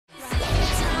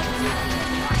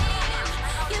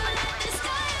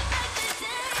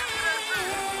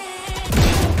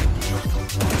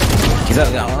He's out.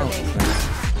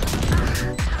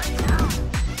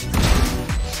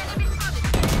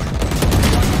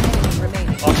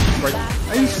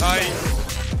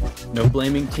 No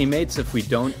blaming teammates if we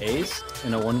don't ace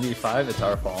in a 1v5. It's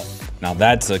our fault. Now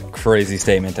that's a crazy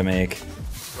statement to make.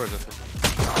 Where is it?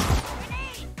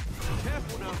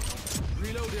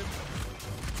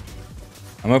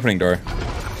 I'm opening door.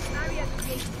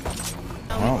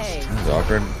 Oh, this is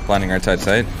awkward. Blinding right side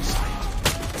sight.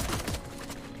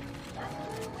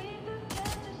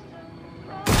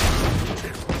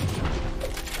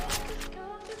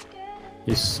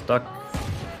 He's stuck.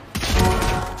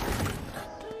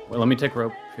 Well, let me take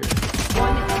rope here.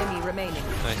 One enemy remaining.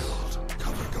 Nice.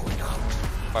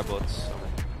 5 bullets.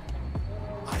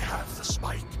 I have the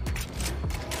spike.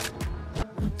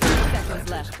 30 seconds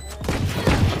left.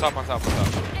 On top.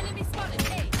 Enemy spotted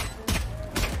A.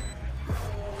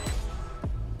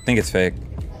 I think it's fake.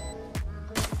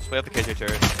 Split up the KJ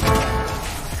turret.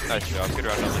 Nice job. Good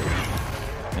round.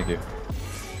 Thank you.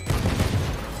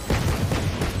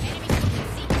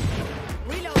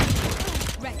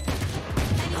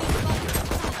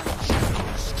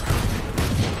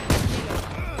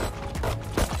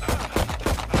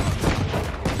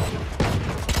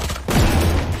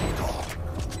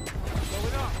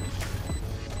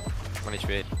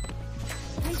 HP.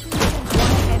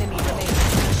 One enemy remaining.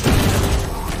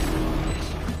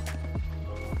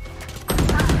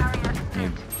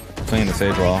 Playing the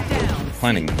sage wall.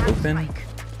 Planning open.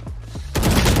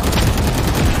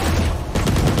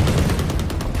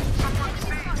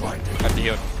 Have to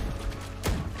heal.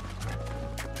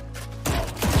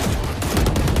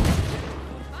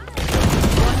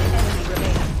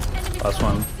 Last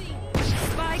one.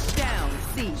 Spike down.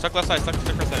 C. Stuck left side. Stuck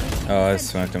right side. Oh, I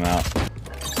smoked him out. Good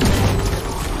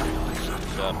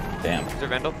job. Damn. Is there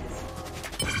Vandal?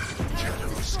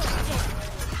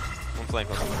 One flank.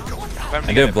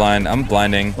 I did blind. I'm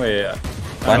blinding. Wait, yeah.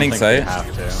 Blinding sight.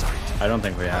 I don't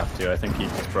think we have to. I think he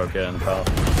just broke it and fell.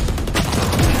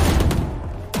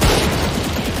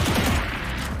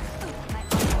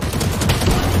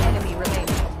 Enemy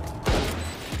remaining.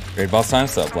 Raid boss time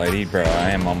up, lady. Bro,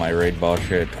 I am on my raid boss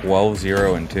shit.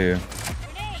 12-0 and 2.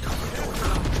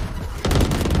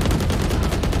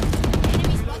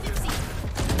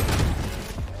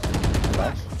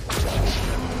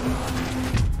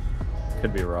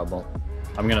 Could be rubble.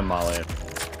 I'm gonna molly it.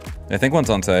 I think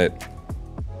one's on site.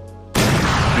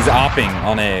 He's opping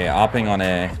on A. Opping on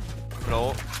A.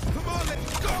 No.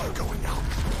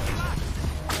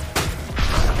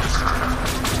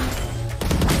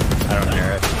 I don't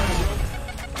hear it.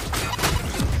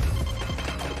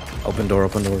 Open door,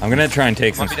 open door. I'm gonna try and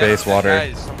take some space, water.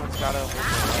 Guys, someone's gotta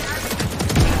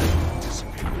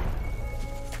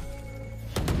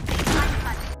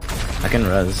I can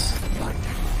res.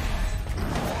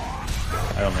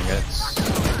 I don't think it's...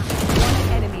 One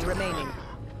enemy remaining.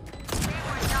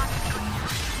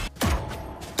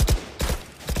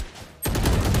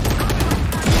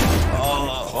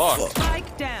 Oh, fuck.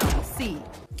 Spike down. C.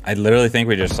 I literally think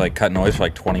we just like cut noise for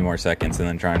like 20 more seconds and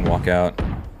then try and walk out.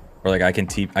 Or like I can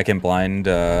blind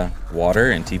water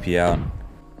and TP out.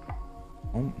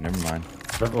 Oh, never mind.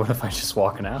 What if I just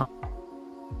walking out?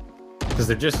 Because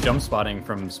they're just jump spotting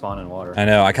from spawn and water. I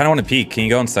know. I kind of want to peek. Can you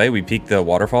go on site? We peek the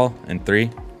waterfall in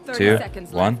 3, 2,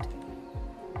 1.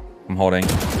 I'm holding.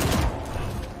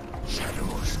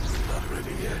 Shadows not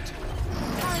ready yet.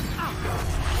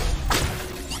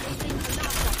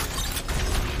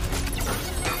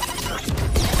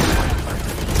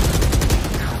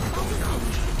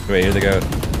 Wait, here they go.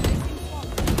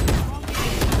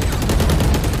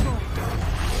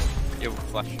 Yo,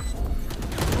 flash.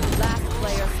 Last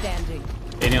player standing.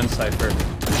 80 on Cypher.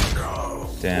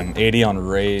 Damn, 80 on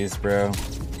Raze, bro.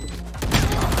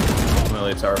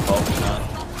 Really, it's our fault for not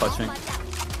clutching.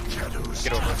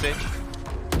 Get over stage.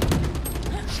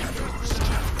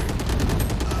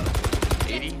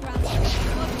 80.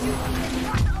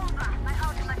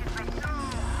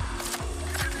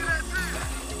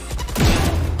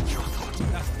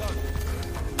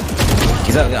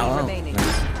 He's out. Remaining.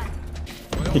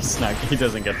 He's snack. He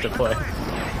doesn't get to play.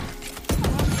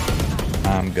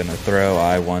 I'm gonna throw.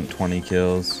 I want 20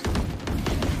 kills.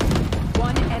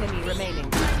 One enemy remaining.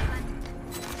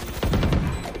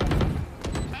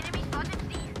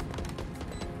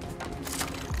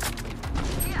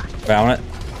 Found it.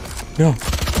 No.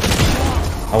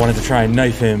 I wanted to try and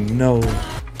knife him. No.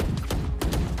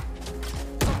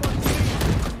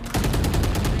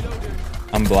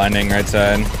 I'm blinding right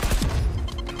side.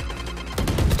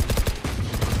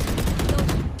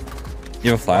 You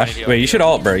have a flash? Wait, you should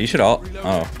ult, bro. You should ult.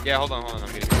 Oh. Yeah, hold on.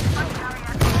 I'm getting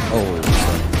Oh.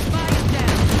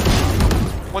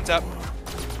 One's up.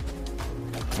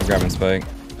 I'm grabbing spike.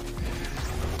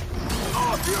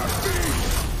 Oh,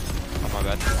 my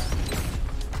bad.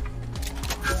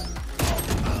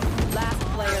 Last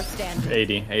player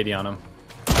standing. 80 on him.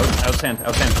 Outstand.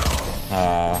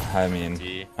 I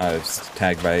mean, I was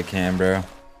tagged by a cam, bro.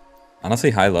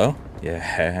 Honestly, high-low?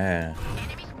 Yeah.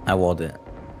 I walled it.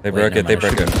 They broke it.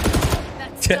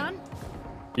 That's done.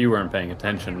 You weren't paying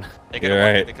attention. They You're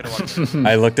right. They could've won.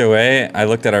 I looked away. I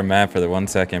looked at our map for the 1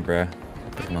 second, bro.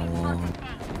 Look at my wall.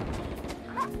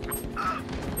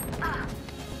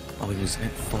 Oh, he was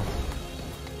at full.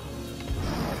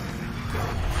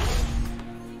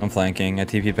 I'm flanking. I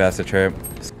TP past the trip.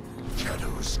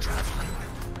 Shadows traveling.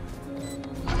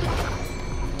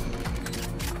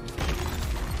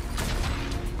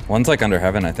 One's like under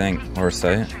heaven, I think, or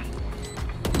sight.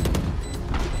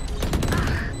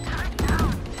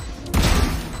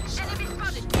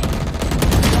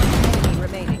 Enemy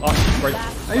remaining. Oh, right.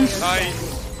 Last player Nice. standing.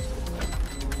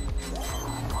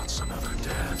 What's another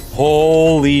death?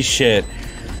 Holy shit.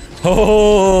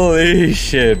 Holy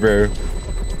shit, bro.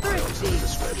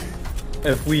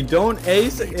 If we don't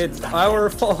ace, it's our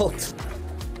fault.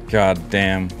 God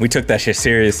damn. We took that shit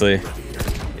seriously.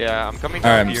 Yeah, I'm coming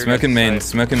down. Alright, to your smoking guys' main, side.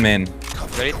 smoking main.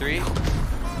 Ready? 3.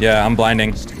 Yeah, I'm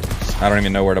blinding. I don't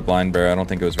even know where to blind, bro. I don't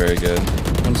think it was very good.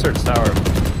 One search tower.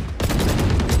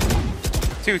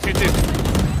 2.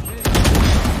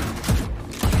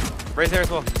 Right there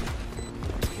as well.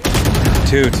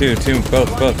 Two.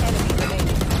 Both. Enemy remaining.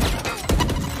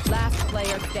 Last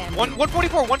player standing.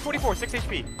 144, 6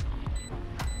 HP.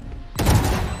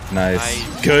 Nice.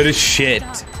 Nice. Good shit.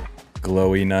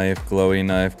 Glowy knife.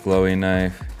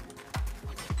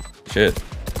 Shit.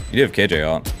 You do have KJ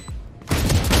out.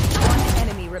 One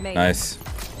enemy remaining. Nice.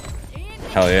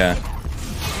 Hell yeah.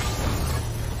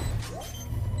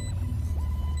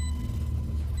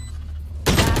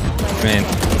 Man.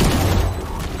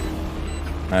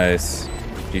 Nice.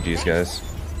 GG's, guys.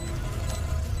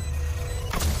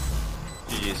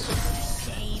 Jeez.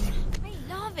 I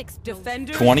love explosives.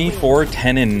 Defender. 24,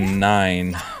 10, and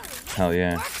 9. Hell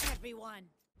yeah. Everyone.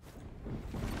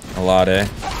 A lot, eh?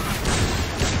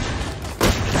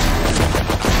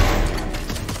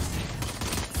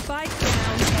 Spike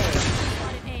down A.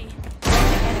 Got an A.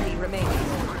 One enemy remaining.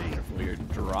 Weird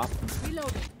drop.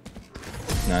 Reload.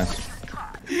 Nice.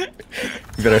 You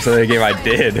better say the game I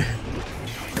did.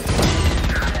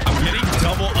 I'm getting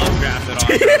double updrafted on.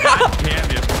 God damn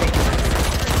it.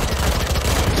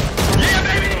 Yeah,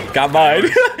 baby! Got mine.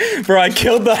 Bro, I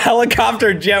killed the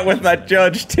helicopter jet with that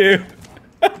judge, too.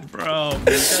 Bro.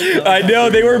 I know,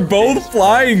 they were both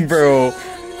flying, bro.